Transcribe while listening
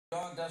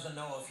doesn't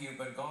know if you've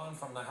been gone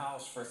from the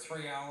house for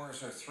 3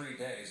 hours or 3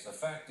 days. The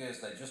fact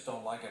is they just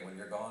don't like it when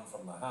you're gone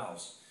from the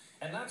house.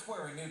 And that's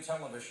where a new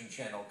television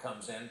channel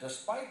comes in.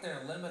 Despite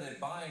their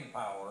limited buying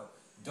power,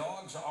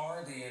 dogs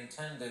are the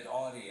intended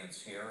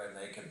audience here, and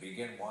they can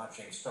begin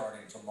watching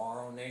starting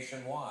tomorrow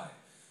nationwide.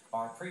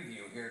 Our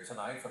preview here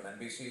tonight from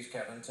NBC's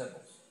Kevin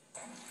Tibbles.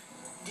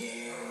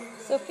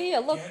 Sophia,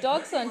 look,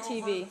 dogs on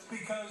TV.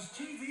 Because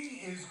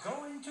TV is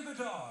going to the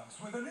dogs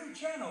with a new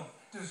channel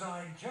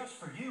designed just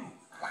for you.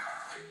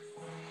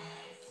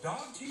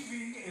 Dog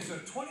TV is a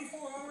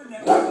 24-hour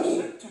network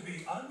set to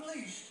be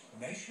unleashed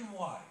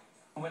nationwide.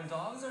 When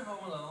dogs are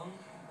home alone,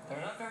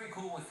 they're not very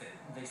cool with it.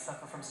 They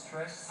suffer from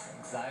stress,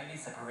 anxiety,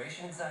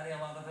 separation anxiety, a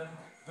lot of them.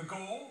 The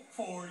goal?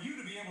 For you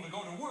to be able to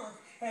go to work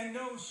and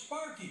know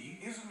Sparky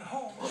isn't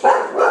home.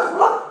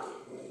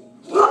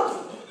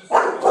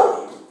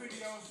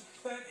 Videos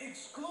that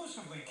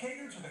exclusively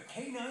cater to the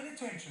canine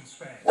attention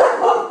span.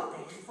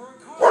 Going for a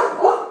car,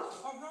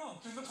 a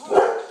romp in the park,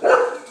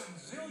 even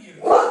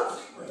zillions.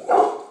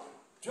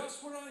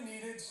 Just when I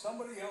needed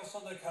somebody else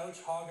on the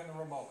couch hogging the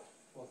remote.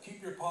 Well,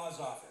 keep your paws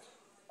off it.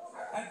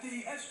 At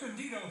the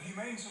Escondido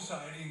Humane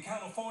Society in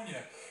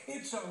California,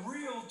 it's a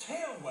real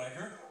tail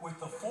wagger with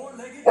the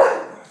four-legged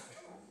graphic.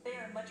 They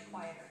are much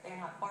quieter. They're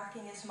not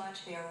barking as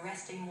much. They are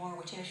resting more,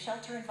 which in a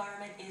shelter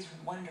environment is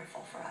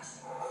wonderful for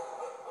us.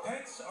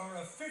 Pets are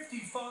a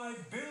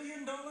 $55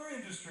 billion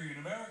industry in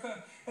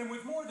America, and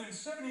with more than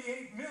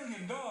 78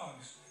 million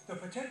dogs, the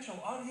potential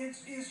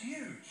audience is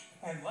huge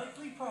and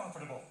likely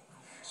profitable.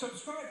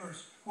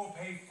 Subscribers will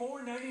pay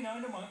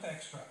 $4.99 a month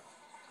extra.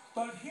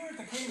 But here at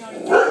the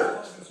Canine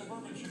Club in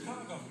suburban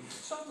Chicago,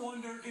 some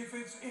wonder if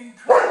it's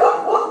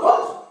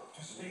incredible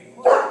to stay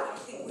put. I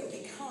think we've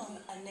become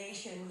a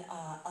nation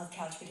of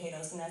couch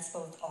potatoes, and that's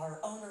both our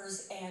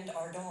owners and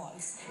our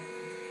dogs.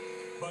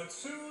 But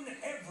soon,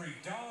 every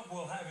dog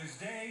will have his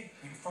day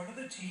in front of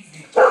the TV.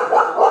 See other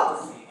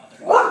kinds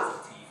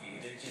of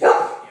TV, they just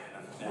can't get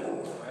enough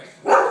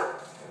of that, right?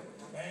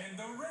 And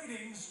the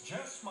ratings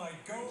just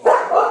might go.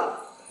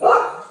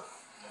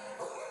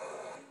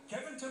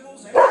 Kevin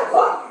Tibbles, NBC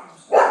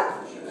News.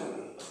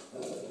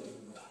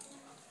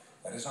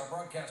 That is our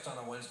broadcast on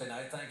a Wednesday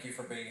night. Thank you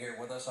for being here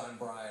with us. I'm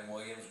Brian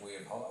Williams. We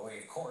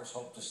of course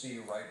hope to see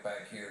you right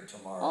back here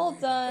tomorrow. All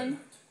done.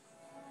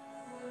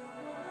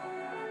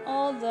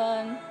 All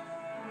done.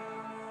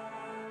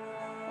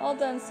 All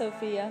done,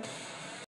 Sophia.